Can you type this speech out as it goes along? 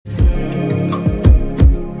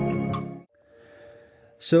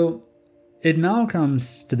So it now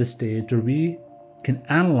comes to the stage where we can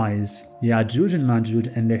analyze Yajuj and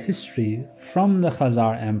Majuj and their history from the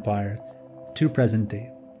Khazar Empire to present day.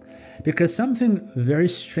 Because something very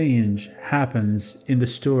strange happens in the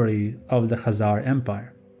story of the Khazar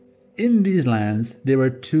Empire. In these lands, there were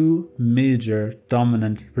two major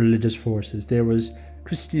dominant religious forces. There was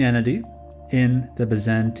Christianity in the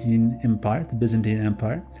Byzantine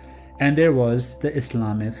Empire, and there was the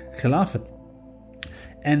Islamic Khilafat.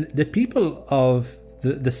 And the people of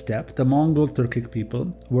the steppe, the Mongol Turkic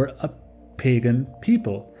people, were a pagan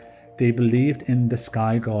people. They believed in the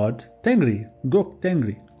sky god Tengri, Gog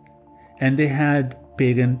Tengri, and they had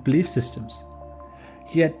pagan belief systems.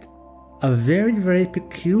 Yet a very, very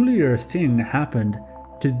peculiar thing happened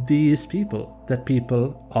to these people, the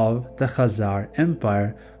people of the Khazar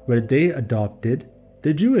Empire, where they adopted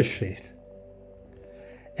the Jewish faith.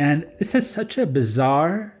 And this is such a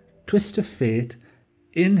bizarre twist of fate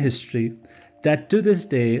in history that to this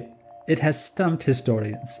day it has stumped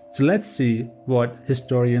historians. So let's see what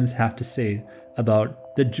historians have to say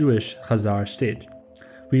about the Jewish Khazar state.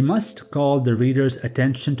 We must call the reader's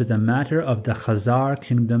attention to the matter of the Khazar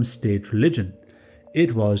kingdom state religion.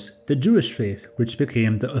 It was the Jewish faith which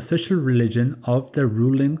became the official religion of the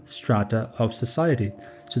ruling strata of society.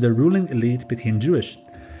 So the ruling elite became Jewish.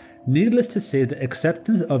 Needless to say, the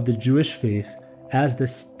acceptance of the Jewish faith as the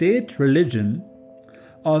state religion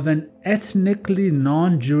of an ethnically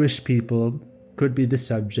non-Jewish people could be the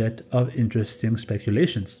subject of interesting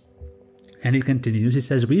speculations. And he continues, he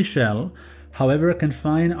says, we shall, however,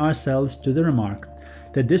 confine ourselves to the remark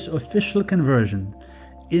that this official conversion,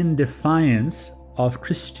 in defiance of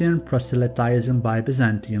Christian proselytizing by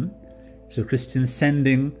Byzantium, so Christians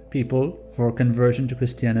sending people for conversion to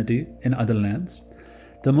Christianity in other lands,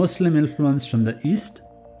 the Muslim influence from the East,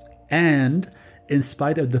 and in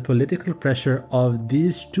spite of the political pressure of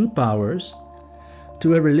these two powers,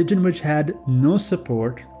 to a religion which had no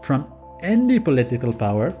support from any political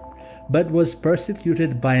power, but was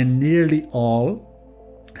persecuted by nearly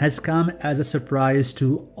all, has come as a surprise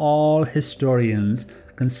to all historians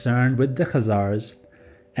concerned with the Khazars,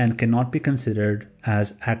 and cannot be considered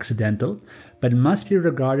as accidental, but must be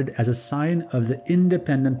regarded as a sign of the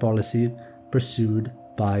independent policy pursued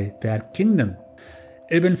by that kingdom.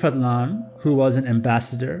 Ibn Fadlan, who was an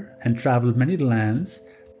ambassador and traveled many lands,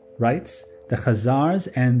 writes, the Khazars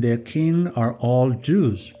and their king are all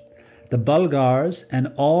Jews. The Bulgars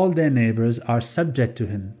and all their neighbors are subject to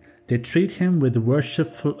him. They treat him with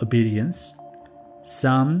worshipful obedience.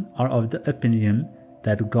 Some are of the opinion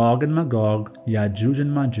that Gog and Magog, Yajuj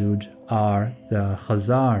and Majuj are the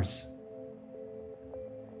Khazars.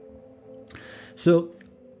 So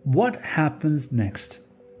what happens next?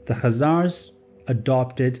 The Khazars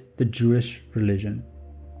adopted the Jewish religion,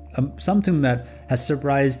 something that has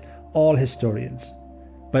surprised all historians.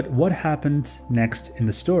 But what happens next in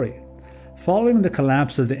the story? Following the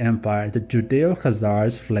collapse of the empire, the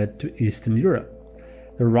Judeo-Khazars fled to Eastern Europe.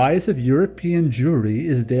 The rise of European Jewry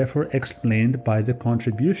is therefore explained by the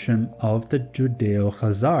contribution of the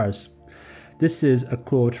Judeo-Khazars. This is a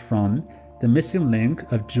quote from The Missing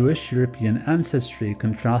Link of Jewish-European Ancestry,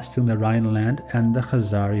 Contrasting the Rhineland and the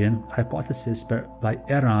Khazarian Hypothesis by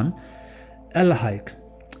Eran Elhaik,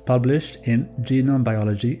 published in Genome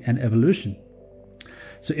Biology and Evolution.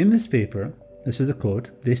 So in this paper, this is a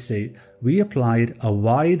quote, they say, we applied a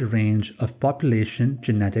wide range of population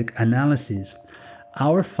genetic analyses.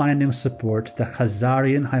 Our findings support the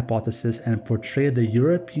Khazarian hypothesis and portray the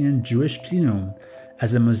European Jewish genome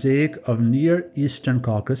as a mosaic of Near Eastern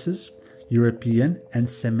Caucasus, European and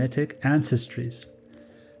Semitic ancestries.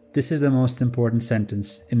 This is the most important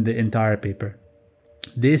sentence in the entire paper.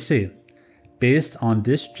 They say, based on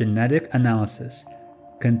this genetic analysis,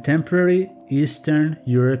 contemporary Eastern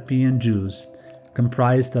European Jews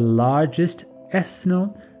comprise the largest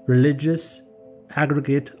ethno-religious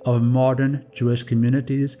aggregate of modern Jewish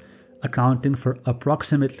communities, accounting for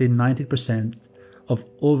approximately 90% of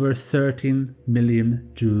over 13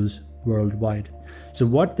 million Jews worldwide. So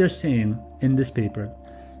what they're saying in this paper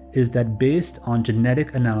is that based on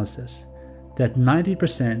genetic analysis, that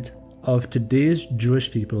 90% of today's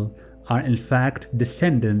Jewish people are in fact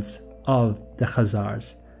descendants of the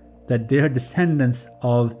Khazars, that they are descendants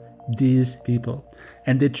of these people.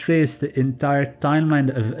 And they trace the entire timeline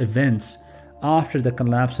of events after the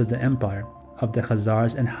collapse of the empire of the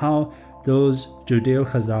Khazars and how those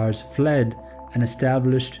Judeo-Khazars fled and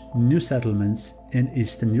established new settlements in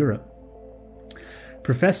Eastern Europe.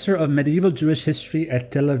 Professor of Medieval Jewish History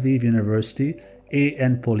at Tel Aviv University,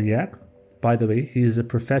 A.N. Polyak, by the way, he is a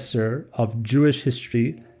professor of Jewish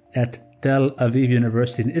history at Tel Aviv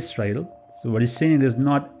University in Israel, So what he's saying is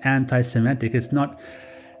not anti-Semitic, it's not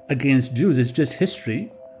against Jews, it's just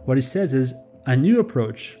history. What he says is a new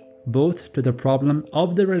approach both to the problem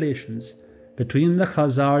of the relations between the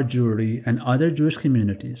Khazar Jewry and other Jewish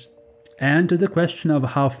communities, and to the question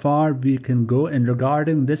of how far we can go in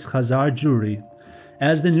regarding this Khazar Jewry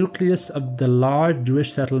as the nucleus of the large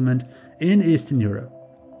Jewish settlement in Eastern Europe.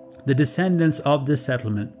 The descendants of this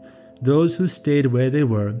settlement, those who stayed where they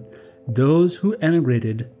were, those who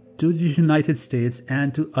emigrated to the United States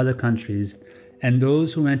and to other countries, and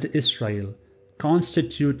those who went to Israel,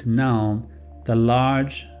 constitute now the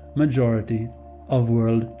large majority of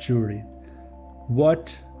world Jewry.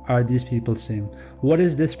 What are these people saying? What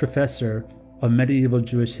is this professor of medieval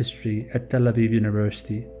Jewish history at Tel Aviv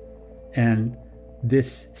University and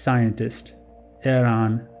this scientist,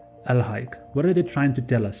 Eran Al-Haik, what are they trying to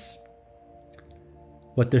tell us?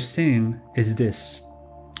 What they're saying is this: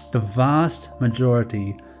 the vast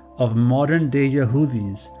majority of modern day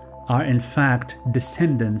Yehudis are in fact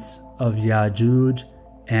descendants of Yajuj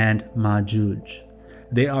and Majuj.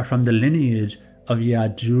 They are from the lineage of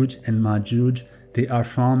Yajuj and Majuj. They are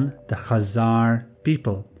from the Khazar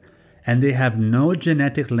people, and they have no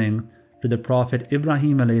genetic link to the Prophet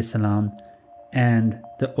Ibrahim alayhi salam and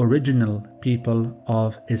the original people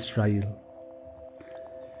of Israel.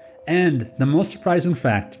 And the most surprising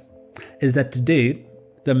fact is that today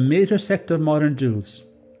the major sect of modern Jews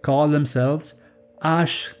call themselves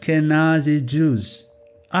Ashkenazi Jews.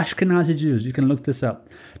 Ashkenazi Jews, you can look this up,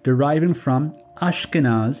 deriving from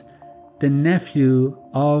Ashkenaz, the nephew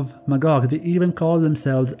of Magog. They even call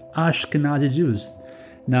themselves Ashkenazi Jews.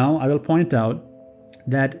 Now, I will point out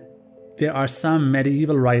that there are some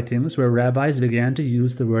medieval writings where rabbis began to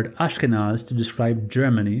use the word Ashkenaz to describe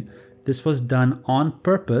Germany. This was done on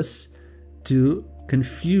purpose to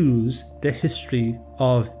confuse the history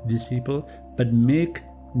of these people, but make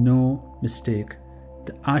no mistake.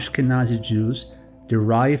 The Ashkenazi Jews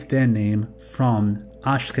derived their name from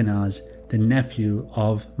Ashkenaz, the nephew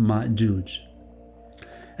of Majuj.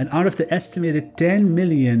 And out of the estimated 10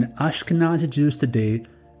 million Ashkenazi Jews today,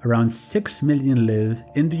 around 6 million live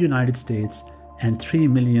in the United States and 3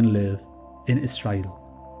 million live in Israel.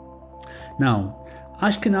 Now,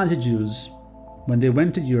 Ashkenazi Jews, when they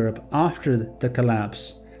went to Europe after the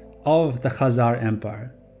collapse of the Khazar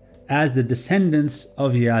Empire, as the descendants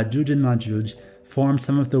of Yajuj and Majuj, formed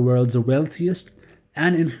some of the world's wealthiest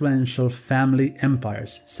and influential family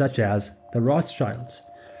empires, such as the Rothschilds,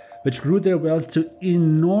 which grew their wealth to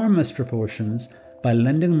enormous proportions by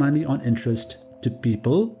lending money on interest to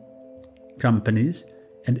people, companies,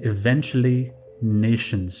 and eventually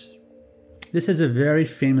nations. This is a very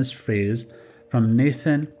famous phrase from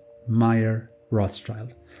Nathan Meyer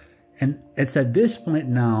Rothschild. And it's at this point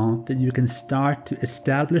now that you can start to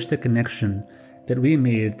establish the connection that we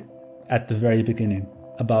made at the very beginning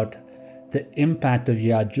about the impact of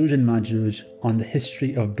Yajuj and Majuj on the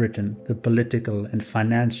history of Britain, the political and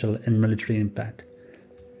financial and military impact.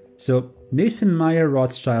 So Nathan Meyer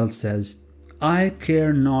Rothschild says, "I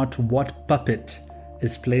care not what puppet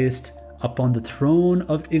is placed upon the throne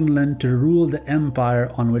of England to rule the empire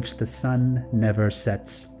on which the sun never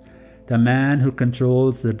sets. The man who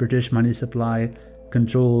controls the British money supply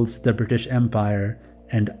controls the British Empire,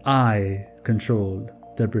 and I control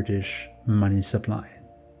the British money supply."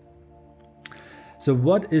 So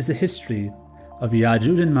what is the history of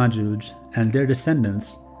Yajuj and Majuj and their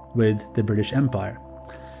descendants with the British Empire?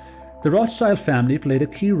 The Rothschild family played a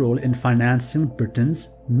key role in financing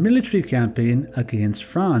Britain's military campaign against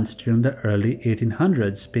France during the early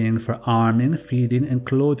 1800s, paying for arming, feeding, and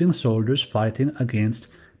clothing soldiers fighting against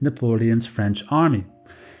Napoleon's French army.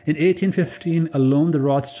 In 1815 alone, the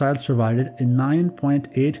Rothschilds provided a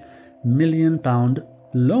 £9.8 million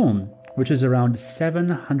loan, which is around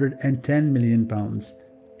 £710 million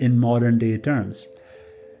in modern day terms,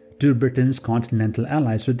 to Britain's continental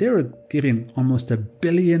allies. So they were giving almost $1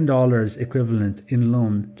 billion equivalent in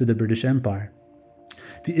loan to the British Empire.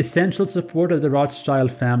 The essential support of the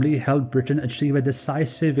Rothschild family helped Britain achieve a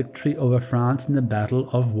decisive victory over France in the Battle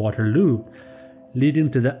of Waterloo, leading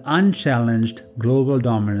to the unchallenged global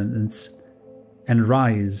dominance and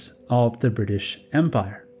rise of the British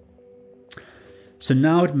Empire. So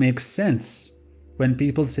now it makes sense when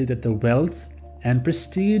people say that the wealth and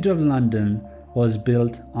prestige of London was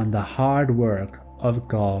built on the hard work of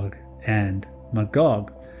Gog and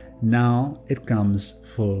Magog. Now it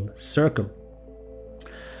comes full circle.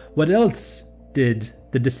 What else did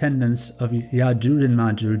the descendants of Yajuj and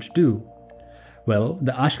Majuj do? Well,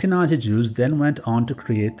 the Ashkenazi Jews then went on to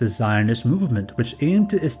create the Zionist movement, which aimed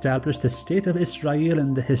to establish the state of Israel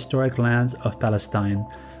in the historic lands of Palestine,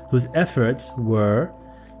 whose efforts were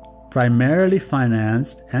primarily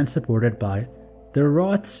financed and supported by the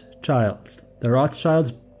Rothschilds. The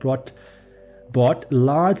Rothschilds bought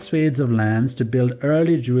large swathes of lands to build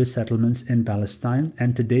early Jewish settlements in Palestine,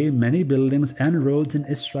 and today many buildings and roads in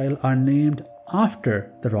Israel are named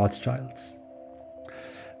after the Rothschilds.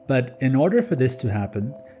 But in order for this to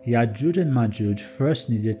happen, Yajuj and Majuj first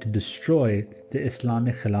needed to destroy the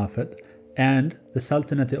Islamic Khilafat and the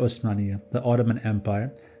Sultanate Osmaniya, the Ottoman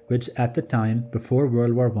Empire, which at the time, before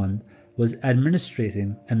World War I, was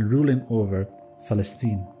administrating and ruling over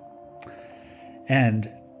Palestine. And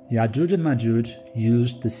Yajuj and Majuj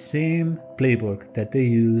used the same playbook that they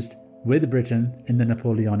used with Britain in the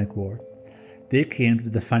Napoleonic War. They came to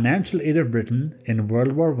the financial aid of Britain in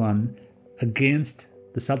World War I against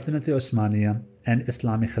the Sultanate Osmaniya and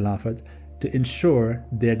Islamic Khilafat to ensure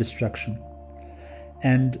their destruction.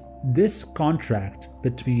 And this contract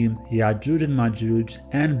between Yajuj and Majuj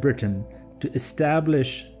and Britain to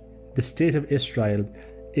establish the State of Israel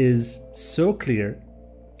is so clear.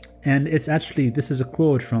 And it's actually, this is a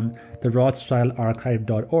quote from the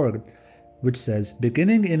RothschildArchive.org, which says,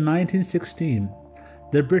 beginning in 1916,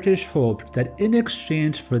 the British hoped that in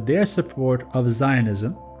exchange for their support of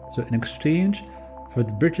Zionism, so in exchange for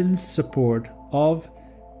Britain's support of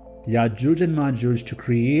Yajuj and Majuj to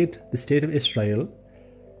create the State of Israel,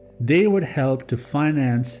 they would help to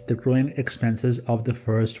finance the growing expenses of the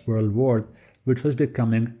First World War, which was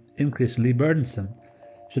becoming increasingly burdensome.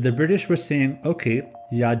 So the British were saying, okay,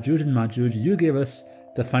 Yajuj and Majuj, you give us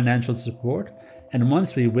the financial support, and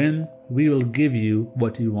once we win, we will give you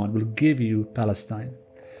what you want. We'll give you Palestine.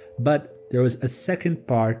 But there was a second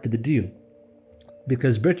part to the deal.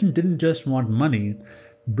 Because Britain didn't just want money,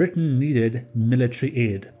 Britain needed military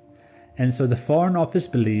aid. And so the Foreign Office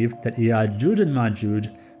believed that Yajuj and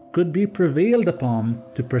Majuj could be prevailed upon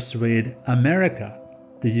to persuade America,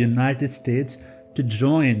 the United States, to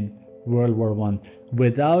join World War I.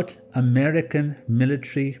 Without American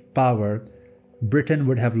military power, Britain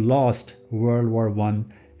would have lost World War I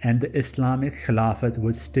and the Islamic Khilafat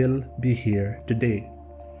would still be here today.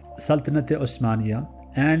 Sultanate Osmaniya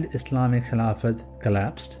and Islamic Khilafat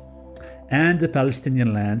collapsed and the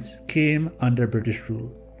Palestinian lands came under British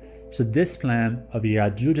rule. So this plan of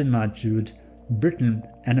Yajuj and Majuj, Britain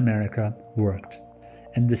and America worked.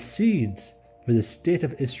 And the seeds for the State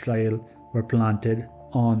of Israel were planted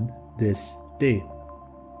on this day.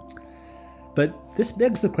 But this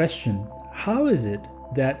begs the question, how is it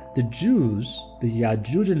that the Jews, the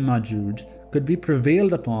Yajuj and Majuj, could be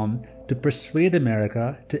prevailed upon to persuade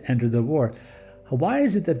America to enter the war? Why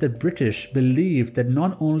is it that the British believed that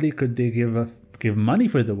not only could they give money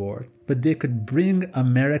for the war, but they could bring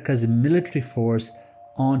America's military force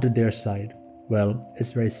onto their side? Well,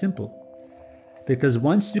 it's very simple. Because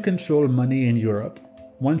once you control money in Europe,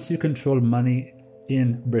 once you control money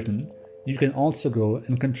in Britain, you can also go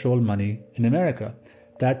and control money in America.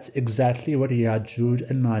 That's exactly what Yajuj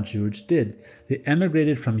and Majuj did. They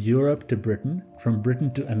emigrated from Europe to Britain, from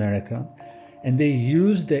Britain to America, and they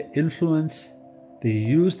used their influence. They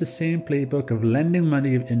used the same playbook of lending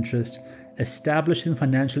money of interest, establishing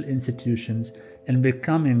financial institutions, and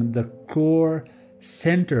becoming the core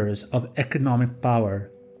centers of economic power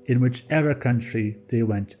in whichever country they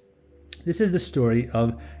went. This is the story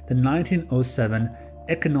of the 1907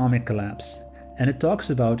 economic collapse, and it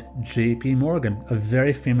talks about J.P. Morgan, a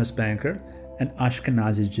very famous banker, an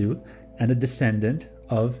Ashkenazi Jew, and a descendant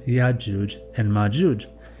of Yajuj and Majuj.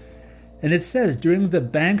 And it says, during the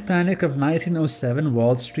bank panic of 1907,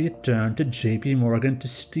 Wall Street turned to J.P. Morgan to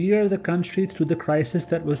steer the country through the crisis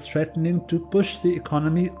that was threatening to push the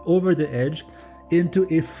economy over the edge into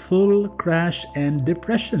a full crash and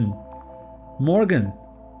depression. Morgan,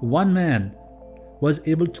 one man, was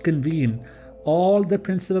able to convene all the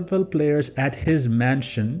principal players at his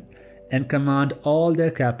mansion and command all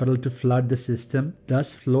their capital to flood the system,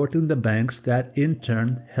 thus floating the banks that in turn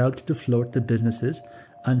helped to float the businesses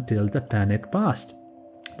until the panic passed.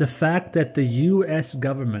 The fact that the US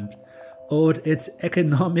government owed its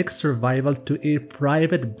economic survival to a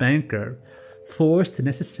private banker forced the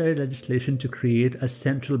necessary legislation to create a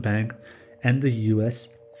central bank and the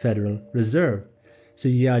US Federal Reserve. So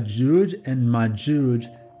Yajuj and Majuj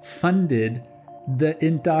funded the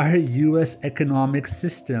entire US economic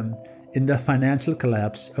system in the financial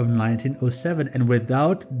collapse of 1907, and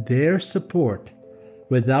without their support,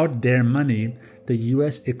 without their money, the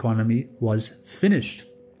US economy was finished.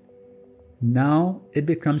 Now it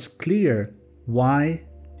becomes clear why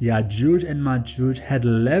Yajuj and Majuj had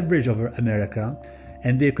leverage over America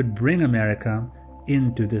and they could bring America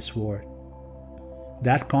into this war.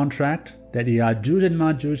 That contract that Yajuj and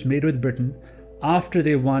Majuj made with Britain after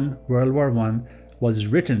they won World War I was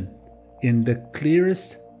written in the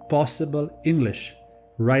clearest possible English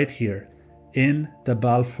right here in the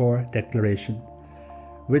Balfour Declaration,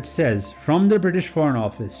 which says, from the British Foreign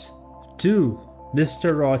Office to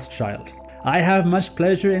Mr. Rothschild, I have much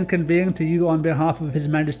pleasure in conveying to you on behalf of His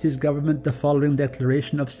Majesty's government the following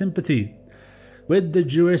declaration of sympathy with the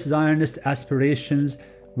Jewish Zionist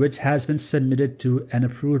aspirations which has been submitted to and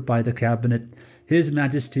approved by the Cabinet. His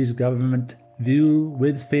Majesty's government view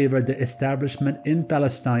with favour the establishment in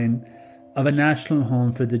Palestine of a national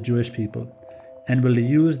home for the Jewish people and will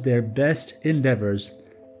use their best endeavours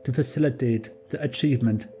to facilitate the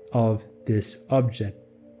achievement of this object.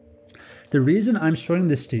 The reason I'm showing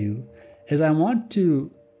this to you is I want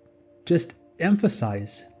to just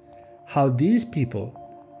emphasize how these people,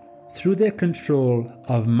 through their control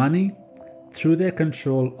of money, through their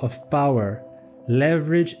control of power,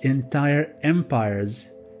 leverage entire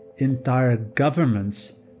empires, entire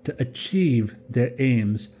governments to achieve their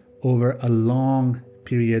aims over a long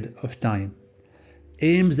period of time.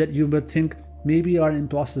 Aims that you would think maybe are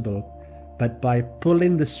impossible, but by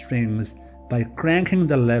pulling the strings, by cranking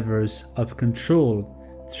the levers of control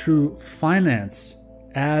through finance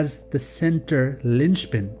as the center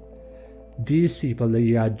linchpin, these people,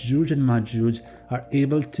 the Yajuj and Majuj, are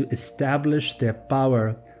able to establish their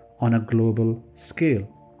power on a global scale.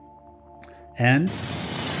 And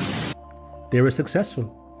they were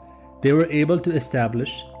successful. They were able to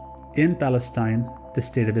establish in Palestine the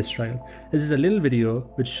state of Israel. This is a little video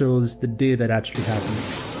which shows the day that actually happened.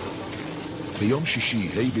 ביום שישי,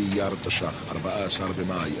 ה' באייר תש"ח, 14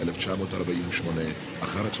 במאי 1948,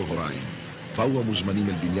 אחר הצהריים, באו המוזמנים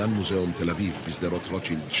אל בניין מוזיאון תל אביב בשדרות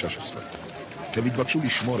רוטשילד 16. הם התבקשו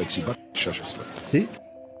לשמור את סיבת 16.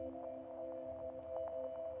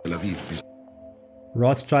 תל אביב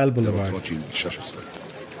Rothschild Boulevard. רוטשילד 16.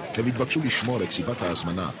 הם התבקשו לשמור את סיבת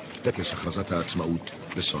ההזמנה, טקס הכרזת העצמאות,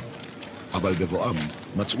 בסוד. אבל בבואם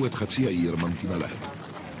מצאו את חצי העיר ממתינה להם.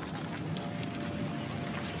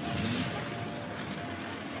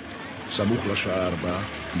 סמוך לשעה 4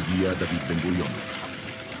 הגיע דוד בן גוריון.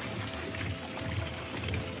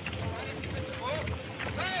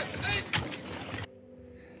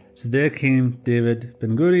 So there came David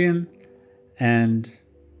Ben Gurion and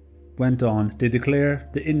went on to declare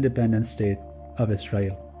the independent state of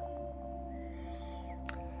Israel.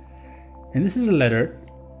 And this is a letter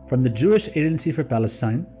from the Jewish Agency for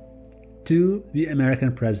Palestine to the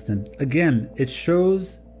American president. Again, it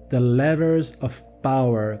shows the levers of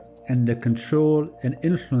power and the control and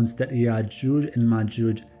influence that Yajuj and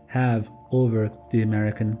Majuj have over the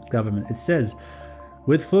American government. It says,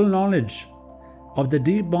 with full knowledge of the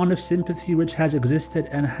deep bond of sympathy which has existed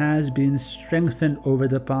and has been strengthened over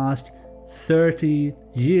the past 30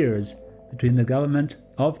 years between the government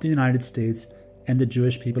of the United States and the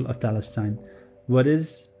Jewish people of Palestine. What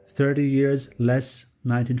is 30 years less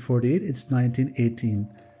 1948? It's 1918,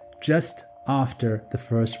 just after the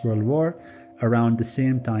First World War, around the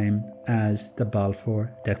same time as the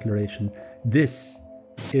Balfour Declaration. This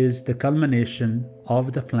is the culmination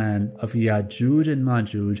of the plan of Yajuj and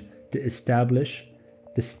Majuj to establish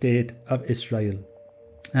the state of Israel.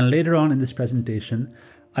 And later on in this presentation,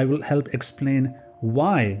 I will help explain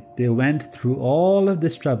why they went through all of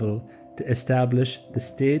this trouble to establish the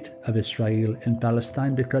state of Israel in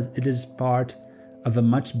Palestine, because it is part of a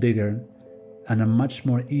much bigger and a much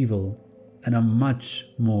more evil and a much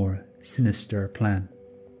more sinister plan.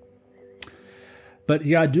 But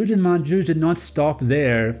Yajuj and Majuj did not stop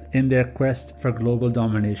there in their quest for global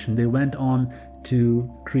domination. They went on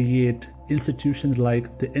to create institutions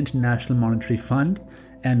like the International Monetary Fund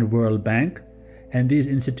and World Bank, and these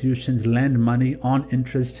institutions lend money on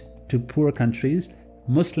interest to poor countries,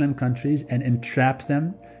 Muslim countries, and entrap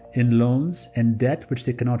them in loans and debt which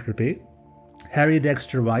they cannot repay. Harry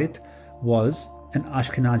Dexter White was an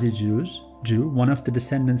Ashkenazi Jew, one of the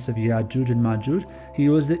descendants of Yajuj and Majuj. He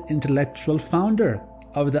was the intellectual founder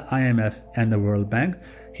of the IMF and the World Bank.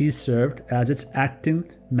 He served as its acting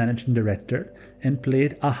managing director and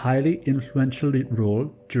played a highly influential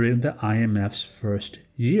role during the IMF's first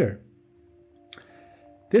year.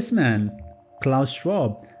 This man, Klaus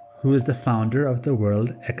Schwab, who is the founder of the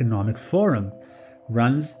World Economic Forum,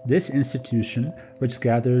 runs this institution which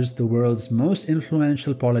gathers the world's most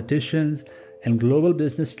influential politicians and global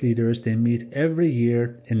business leaders. They meet every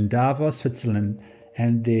year in Davos, Switzerland,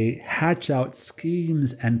 and they hatch out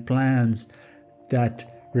schemes and plans that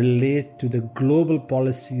relate to the global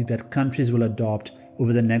policy that countries will adopt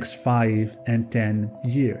over the next 5 and 10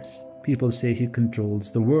 years. People say he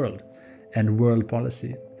controls the world and world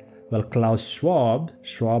policy. Well, Klaus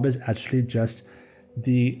Schwab is actually just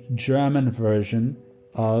the German version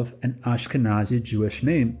of an Ashkenazi Jewish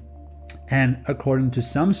name. And according to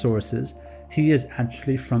some sources, he is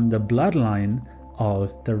actually from the bloodline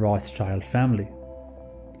of the Rothschild family.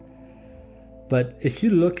 But if you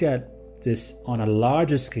look at this on a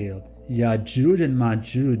larger scale, Yajuj and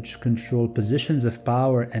Majuj control positions of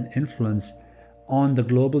power and influence on the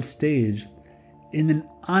global stage in an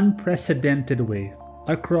unprecedented way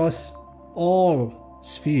across all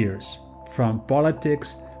spheres, from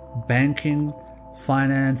politics, banking,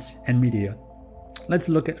 finance, and media. Let's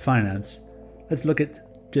look at finance. Let's look at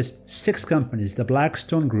just 6 companies: the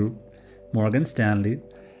Blackstone Group, Morgan Stanley,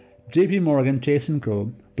 JP Morgan Chase &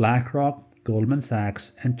 Co., BlackRock, Goldman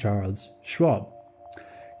Sachs, and Charles Schwab.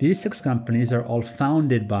 These 6 companies are all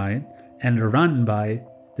founded by and run by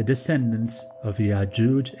the descendants of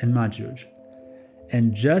Yajuj and Majuj.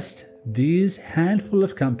 And just these handful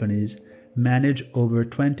of companies manage over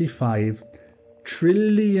 $25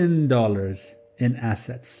 trillion in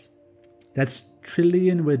assets. That's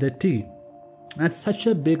trillion with a T. That's such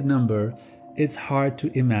a big number, it's hard to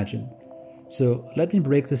imagine. So let me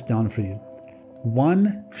break this down for you.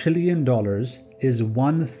 $1 trillion is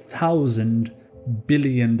 1,000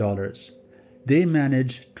 billion dollars. They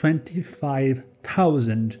manage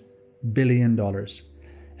 $25,000 billion.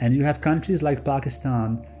 And you have countries like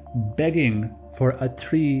Pakistan begging for a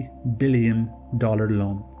 $3 billion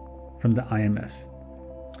loan from the IMF.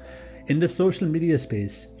 In the social media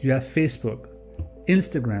space, you have Facebook,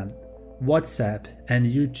 Instagram, WhatsApp, and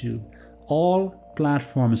YouTube, all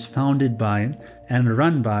platforms founded by and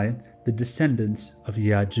run by the descendants of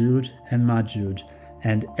Yajuj and Majuj,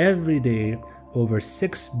 and every day over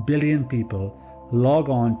 6 billion people log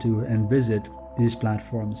on to and visit these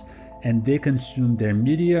platforms, and they consume their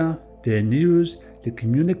media, their news, they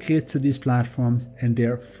communicate through these platforms, and they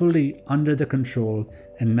are fully under the control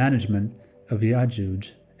and management of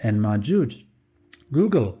Yajuj and Majuj.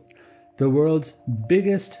 Google, the world's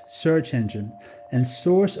biggest search engine and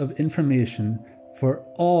source of information for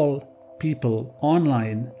all people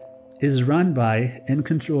online, is run by and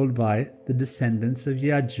controlled by the descendants of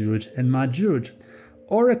Yajuj and Majuj.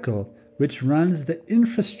 Oracle, which runs the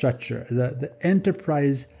infrastructure, the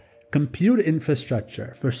enterprise compute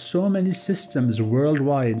infrastructure for so many systems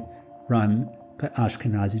worldwide, run by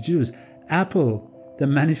Ashkenazi Jews. Apple, the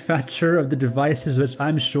manufacturer of the devices which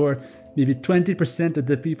I'm sure maybe 20% of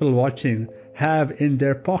the people watching have in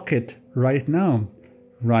their pocket right now,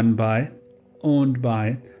 run by, owned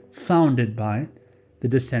by, founded by the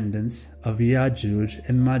descendants of Yajuj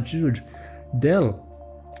and Majuj. Dell,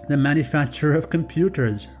 the manufacturer of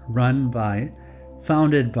computers, run by,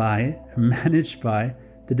 founded by, managed by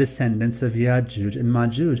the descendants of Yajuj and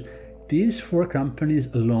Majuj. These 4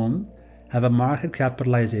 companies alone have a market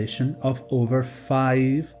capitalization of over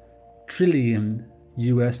 $5 trillion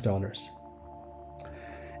US.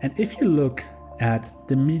 And if you look at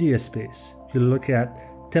the media space, if you look at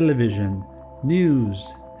television,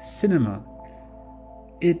 news, cinema,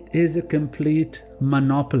 it is a complete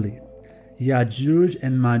monopoly. Yajuj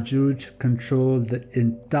and Majuj control the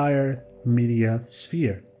entire media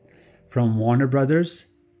sphere, from Warner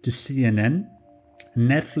Brothers to CNN,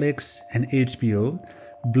 Netflix and HBO,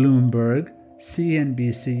 Bloomberg,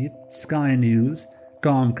 CNBC, Sky News,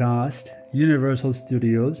 Comcast, Universal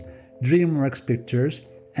Studios, DreamWorks Pictures,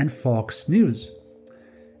 and Fox News.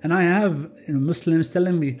 And I have Muslims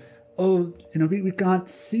telling me, we can't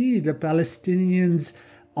see the Palestinians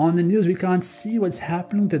on the news. We can't see what's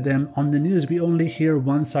happening to them on the news. We only hear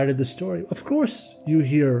one side of the story. Of course you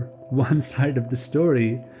hear one side of the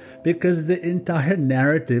story, because the entire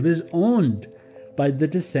narrative is owned by the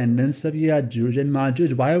descendants of Yajuj and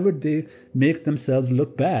Majuj. Why would they make themselves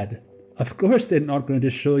look bad? Of course they're not going to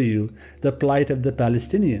show you the plight of the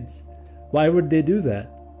Palestinians. Why would they do that?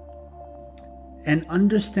 And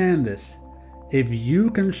understand this. If you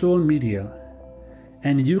control media,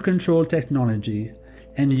 and you control technology,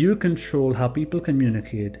 and you control how people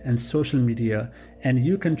communicate and social media, and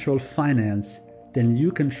you control finance, then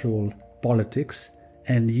you control politics,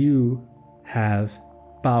 and you have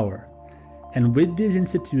power. And with these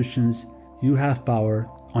institutions, you have power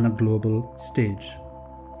on a global stage.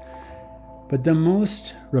 But the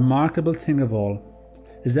most remarkable thing of all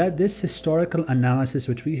is that this historical analysis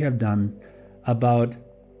which we have done about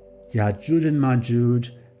Yajuj and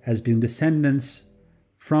Majuj as being descendants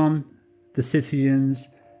from the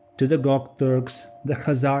Scythians to the Gog Turks, the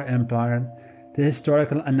Khazar Empire, the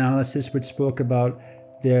historical analysis which spoke about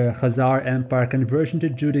their Khazar Empire conversion to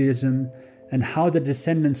Judaism, and how the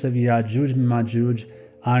descendants of Yajuj and Majuj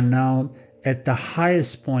are now at the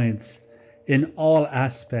highest points in all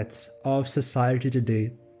aspects of society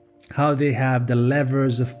today, how they have the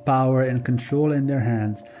levers of power and control in their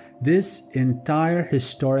hands. This entire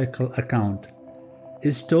historical account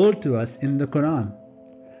is told to us in the Quran.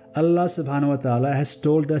 Allah subhanahu wa ta'ala has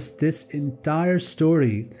told us this entire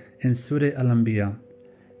story in Surah Al-Anbiya,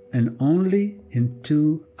 and only in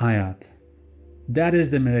 2 ayat. That is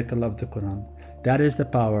the miracle of the Quran. That is the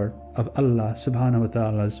power of Allah subhanahu wa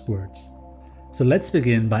ta'ala's words. So let's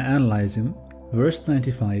begin by analyzing verse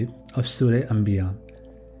 95 of Surah Al-Anbiya.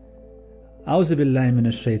 أعوذ بالله من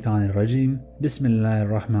الشيطان الرجيم بسم الله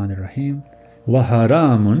الرحمن الرحيم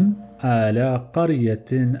وحرام على قرية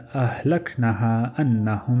أهلكناها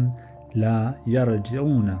أنهم لا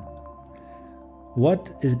يرجعون. What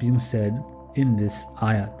is being said in this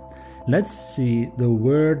ayat? Let's see the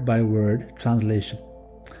word by word translation.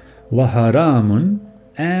 وحرام,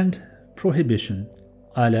 and prohibition,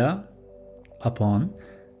 ala, upon,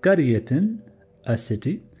 قرية, a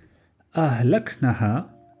city, أهلكناها,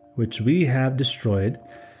 which we have destroyed,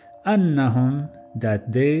 أنهم,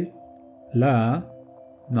 that they, la,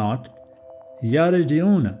 not,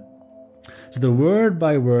 يرجعون. So the word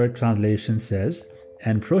by word translation says,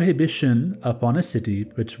 and prohibition upon a city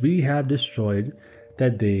which we have destroyed,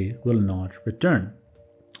 that they will not return.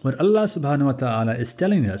 What Allah subhanahu wa ta'ala is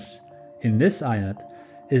telling us in this ayat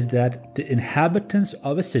is that the inhabitants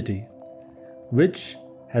of a city which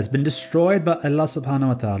has been destroyed by Allah subhanahu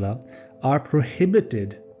wa ta'ala are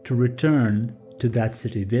prohibited to return to that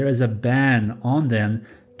city. There is a ban on them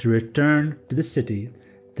to return to the city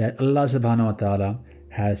that Allah subhanahu wa ta'ala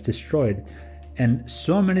has destroyed. And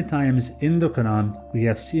so many times in the Quran we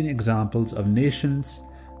have seen examples of nations,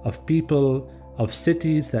 of people, of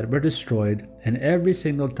cities that were destroyed, and every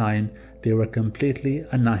single time they were completely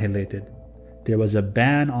annihilated. There was a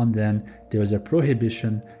ban on them, there was a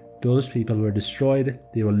prohibition, those people were destroyed,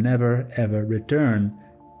 they will never ever return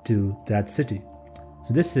to that city.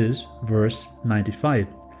 So this is verse 95.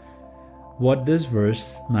 What does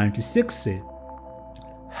verse 96 say?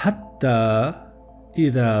 حتى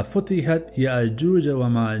إذا فتحت يأجوج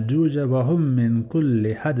وماجوج وهم من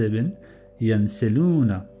كل حدب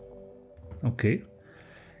ينسلون. Okay,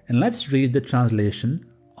 and let's read the translation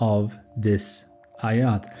of this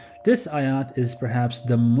ayat. This ayat is perhaps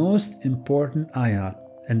the most important ayat,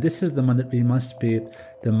 and this is the one that we must pay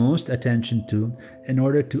the most attention to in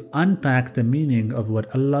order to unpack the meaning of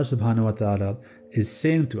what Allah subhanahu wa ta'ala is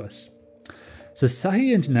saying to us. So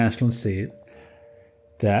Sahih International say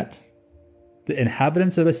that the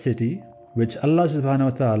inhabitants of a city which Allah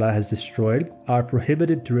subhanahu wa ta'ala has destroyed are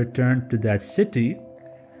prohibited to return to that city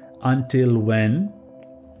until when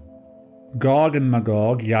Gog and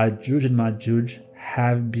Magog, Yajuj and Majuj,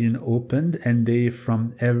 have been opened and they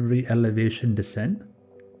from every elevation descend.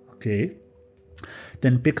 Okay.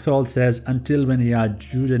 Then Pickthall says, until when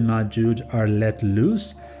Yajuj and Majuj are let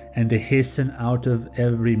loose and they hasten out of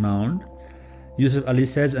every mound. Yusuf Ali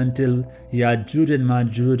says, until Yajuj and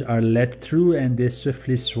Majuj are let through and they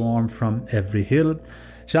swiftly swarm from every hill.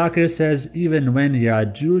 Shakir says, even when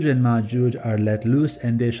Yajuj and Majuj are let loose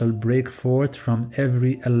and they shall break forth from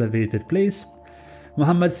every elevated place.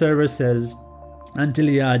 Muhammad Server says, until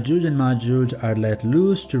Yajuj and Majuj are let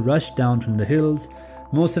loose to rush down from the hills.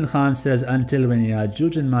 Mohsin Khan says, until when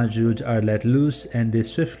Yajuj and Majuj are let loose and they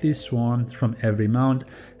swiftly swarm from every mount.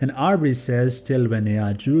 And Arbery says, till when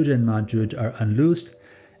Yajuj and Majuj are unloosed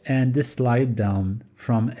and they slide down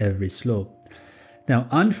from every slope. Now,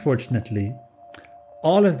 unfortunately,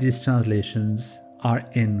 all of these translations are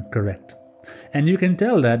incorrect. And you can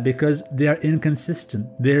tell that because they are inconsistent.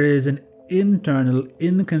 There is an internal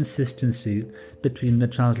inconsistency between the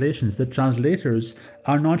translations. The translators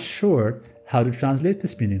are not sure how to translate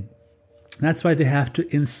this meaning. That's why they have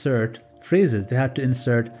to insert phrases. They have to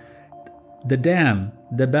insert the dam,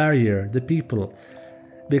 the barrier, the people,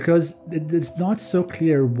 because it's not so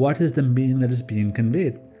clear what is the meaning that is being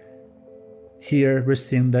conveyed. Here we're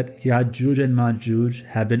seeing that Yajuj and Majuj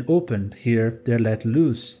have been opened. Here they're let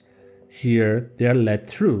loose. Here they're let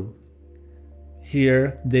through.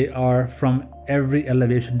 Here they are from every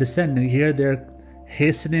elevation descending. Here they're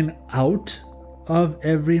hastening out of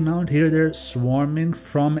every mount. Here they're swarming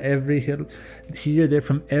from every hill. Here they're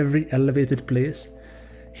from every elevated place.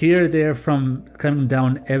 Here they're from coming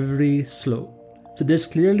down every slope. So there's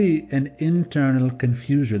clearly an internal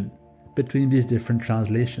confusion between these different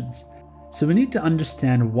translations. So we need to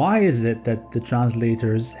understand why is it that the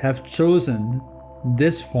translators have chosen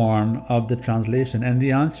this form of the translation, and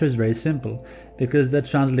the answer is very simple, because the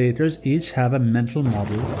translators each have a mental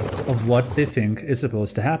model of what they think is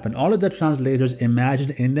supposed to happen. All of the translators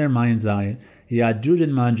imagined in their mind's eye Yajuj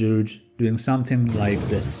and Majuj doing something like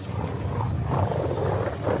this.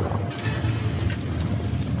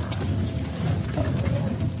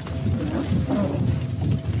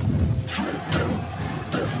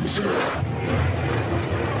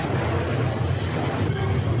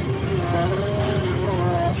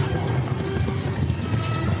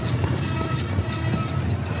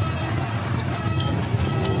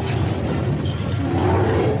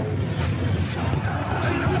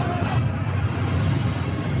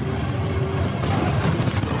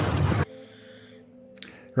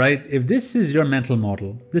 right? If this is your mental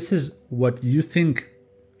model, this is what you think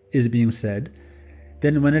is being said,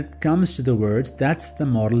 then when it comes to the words, that's the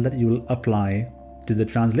model that you will apply to the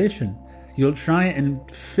translation. You'll try and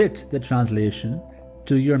fit the translation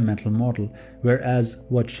to your mental model, whereas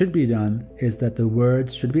what should be done is that the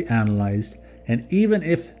words should be analyzed, and even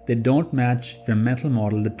if they don't match your mental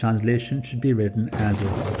model, the translation should be written as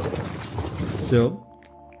is. So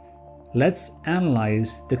let's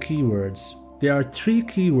analyze the keywords. There are 3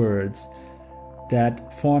 keywords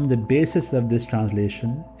that form the basis of this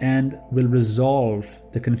translation and will resolve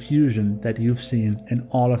the confusion that you've seen in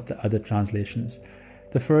all of the other translations.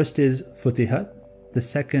 The first is futihat, the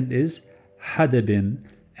second is hadabin,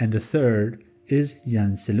 and the third is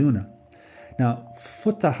yansiluna. Now,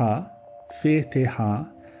 futaha, fatiha,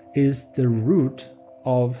 is the root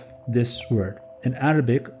of this word. In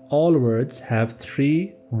Arabic, all words have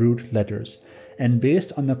 3 root letters, and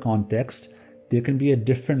based on the context, there can be a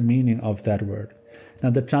different meaning of that word. Now,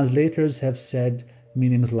 the translators have said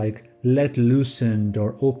meanings like let loosened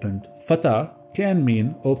or opened. Fatah can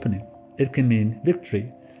mean opening. It can mean victory.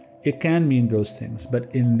 It can mean those things.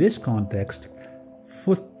 But in this context,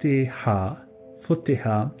 futiha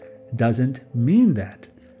doesn't mean that.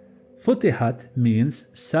 Futihat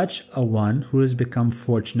means such a one who has become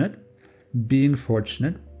fortunate, being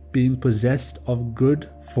possessed of good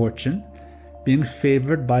fortune, being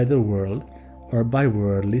favored by the world or by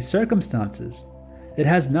worldly circumstances. It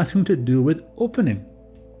has nothing to do with opening.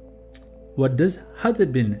 What does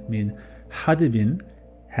hadibin mean? Hadibin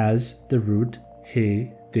has the root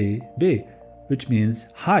he, de, be, which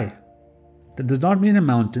means high. That does not mean a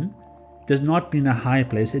mountain, does not mean a high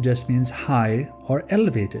place, it just means high or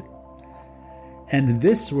elevated. And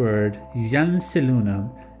this word,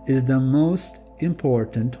 yansiluna, is the most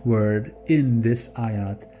important word in this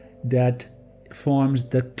ayat that forms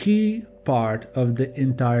the key part of the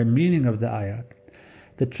entire meaning of the ayat.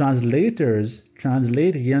 The translators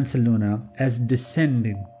translate yansiluna as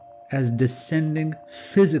descending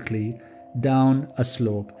physically down a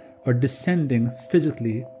slope or descending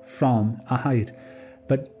physically from a height.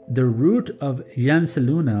 But the root of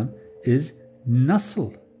yansiluna is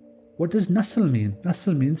nasl. What does nasl mean?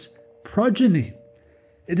 Nasl means progeny.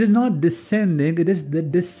 It is not descending, it is the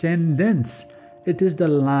descendants. It is the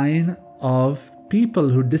line of people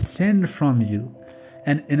who descend from you.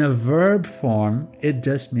 And in a verb form, it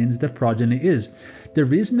just means the progeny is. The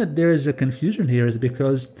reason that there is a confusion here is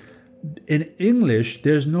because in English,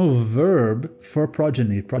 there's no verb for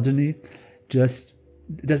progeny. Progeny just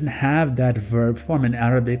doesn't have that verb form. In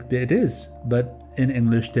Arabic, it is, but in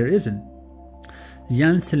English, there isn't.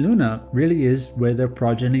 Yansiluna really is where the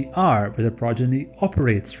progeny are, where the progeny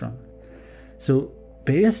operates from. So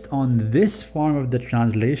based on this form of the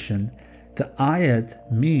translation, the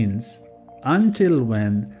ayat means until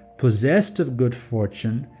when possessed of good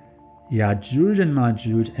fortune, Yajuj and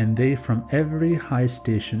Majuj, and they from every high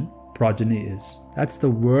station, progeny is. That's the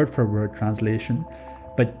word for word translation.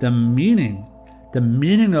 But the meaning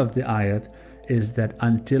of the ayat is that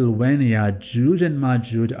until when Yajuj and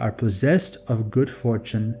Majuj are possessed of good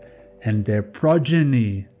fortune and their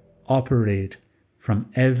progeny operate from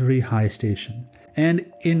every high station.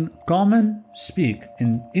 And in common speak,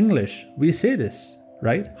 in English, we say this,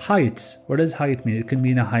 right? Heights. What does height mean? It can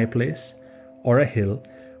mean a high place or a hill,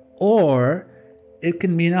 or it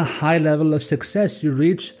can mean a high level of success. You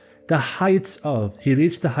reach the heights of, he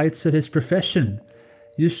reached the heights of his profession.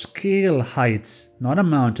 You scale heights, not a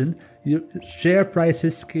mountain. Your share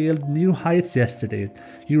prices scaled new heights yesterday.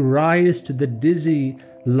 You rise to the dizzy,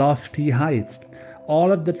 lofty heights.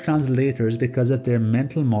 All of the translators, because of their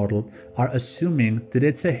mental model, are assuming that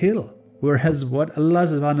it's a hill. Whereas what Allah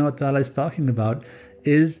subhanahu wa ta'ala is talking about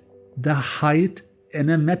is the height in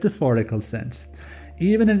a metaphorical sense.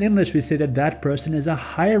 Even in English, we say that that person is a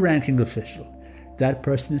high-ranking official. That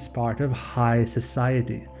person is part of high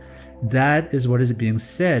society. That is what is being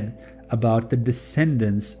said about the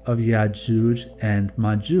descendants of Yajuj and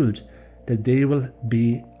Majuj, that they will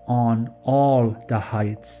be on all the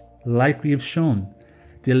heights, like we've shown.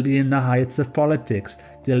 They'll be in the heights of politics,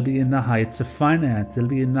 they'll be in the heights of finance, they'll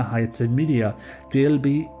be in the heights of media, they'll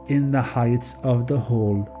be in the heights of the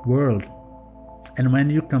whole world. And when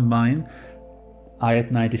you combine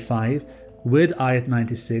Ayat 95 with Ayat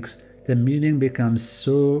 96, the meaning becomes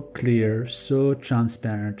so clear, so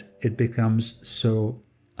transparent, it becomes so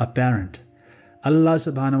apparent. Allah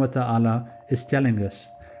subhanahu wa ta'ala is telling us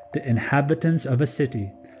the inhabitants of a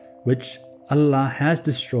city which Allah has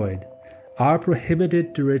destroyed are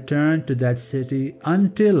prohibited to return to that city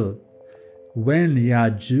until when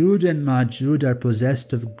Yajuj and Majuj are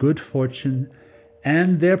possessed of good fortune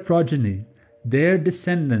and their progeny their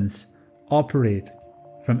descendants operate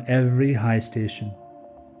from every high station.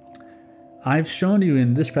 I've shown you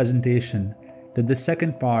in this presentation that the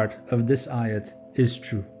second part of this ayat is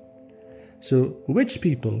true. So which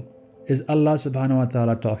people is Allah subhanahu wa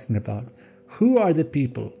ta'ala talking about? Who are the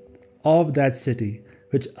people of that city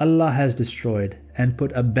which Allah has destroyed and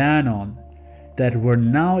put a ban on, that were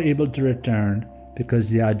now able to return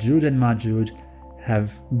because Yajuj and Majuj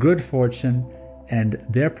have good fortune and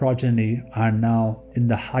their progeny are now in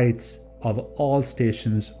the heights of all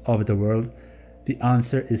stations of the world? The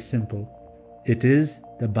answer is simple. It is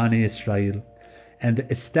the Bani Israel. And the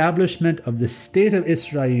establishment of the state of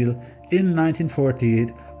Israel in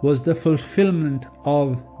 1948 was the fulfillment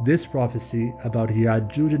of this prophecy about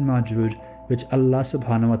Yajuj and Majuj, which Allah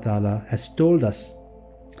subhanahu wa ta'ala has told us.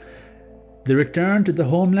 The return to the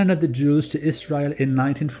homeland of the Jews to Israel in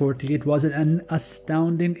 1948 was an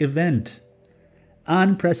astounding event,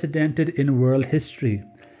 unprecedented in world history.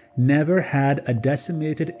 Never had a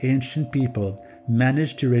decimated ancient people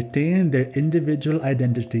managed to retain their individual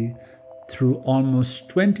identity through almost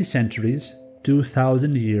 20 centuries,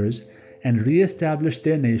 2,000 years, and re-establish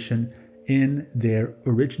their nation in their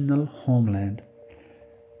original homeland.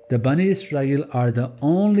 The Bani Israel are the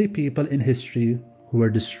only people in history who were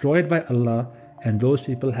destroyed by Allah, and those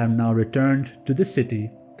people have now returned to the city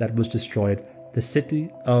that was destroyed, the city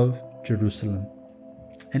of Jerusalem.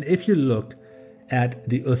 And if you look at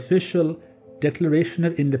the official Declaration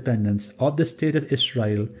of Independence of the State of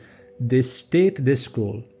Israel, they state this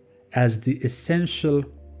goal as the essential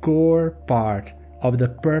core part of the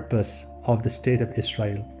purpose of the State of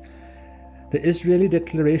Israel. The Israeli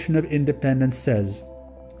Declaration of Independence says,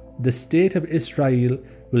 "The State of Israel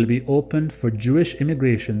will be opened for Jewish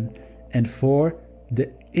immigration and for the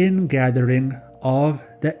ingathering of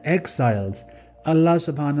the exiles." Allah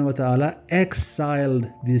subhanahu wa ta'ala exiled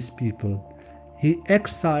these people. He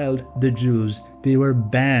exiled the Jews. They were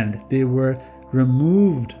banned. They were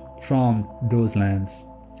removed from those lands.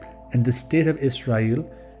 And the state of Israel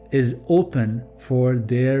is open for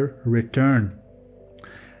their return.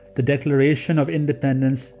 The Declaration of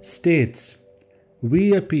Independence states,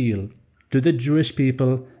 "We appeal to the Jewish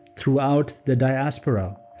people throughout the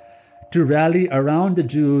diaspora to rally around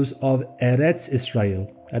the Jews of Eretz Israel,"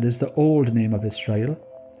 that is the old name of Israel,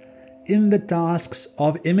 "in the tasks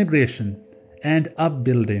of immigration and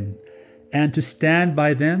upbuilding, and to stand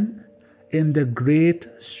by them in the great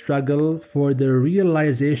struggle for the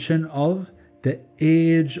realization of the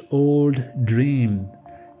age-old dream,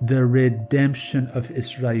 the redemption of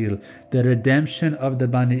Israel, the redemption of the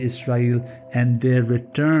Bani Israel, and their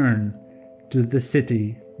return to the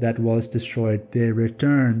city that was destroyed, their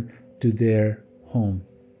return to their home."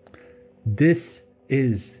 This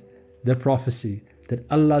is the prophecy that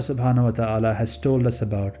Allah subhanahu wa ta'ala has told us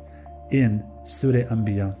about in Surah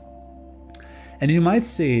Al-Anbiya. And you might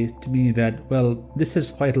say to me that, well, this is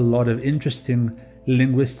quite a lot of interesting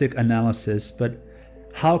linguistic analysis, but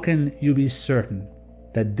how can you be certain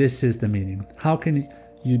that this is the meaning? How can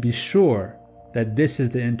you be sure that this is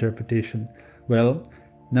the interpretation? Well,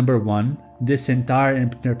 number one, this entire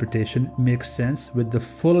interpretation makes sense with the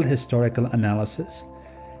full historical analysis.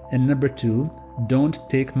 And number two, don't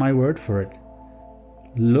take my word for it.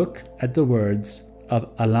 Look at the words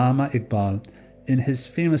of Allama Iqbal in his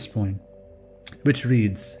famous poem, which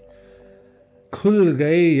reads, "Khul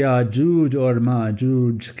gaye Yajuj aur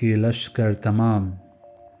Majuj ke lashkar tamam,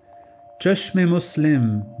 chashme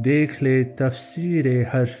Muslim dekh le tafsir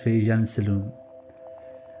harf-e yansilum."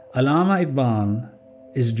 Allama Iqbal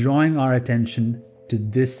is drawing our attention to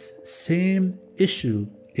this same issue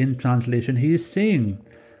in translation. He is saying,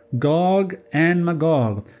 Gog and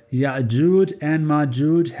Magog, Yajuj and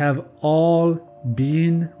Majuj have all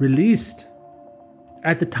been released.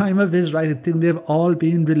 At the time of his writing, they have all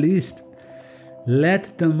been released.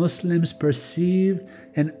 Let the Muslims perceive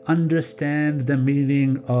and understand the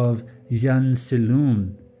meaning of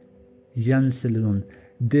yansilun. Yansilun,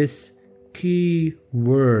 this key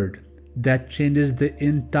word that changes the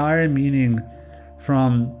entire meaning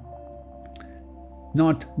from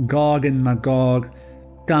not Gog and Magog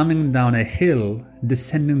coming down a hill,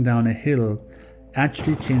 descending down a hill,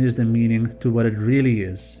 actually changes the meaning to what it really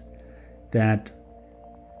is, that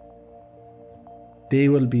they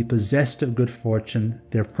will be possessed of good fortune,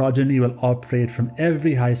 their progeny will operate from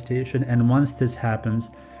every high station, and once this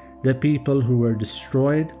happens, the people who were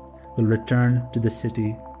destroyed will return to the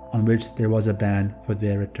city on which there was a ban for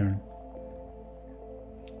their return.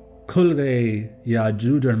 Khul gaye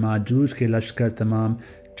Yajuj aur Majuj ke lashkar tamam,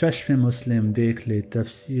 chashme Muslim dekh le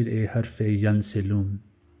tafsir harf-e yansilum.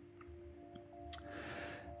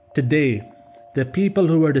 Today, The people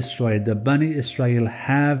who were destroyed, the Bani Israel,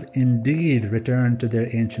 have indeed returned to their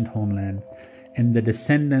ancient homeland, and the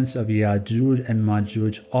descendants of Yajuj and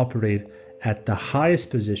Majuj operate at the highest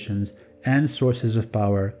positions and sources of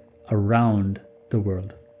power around the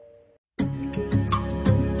world.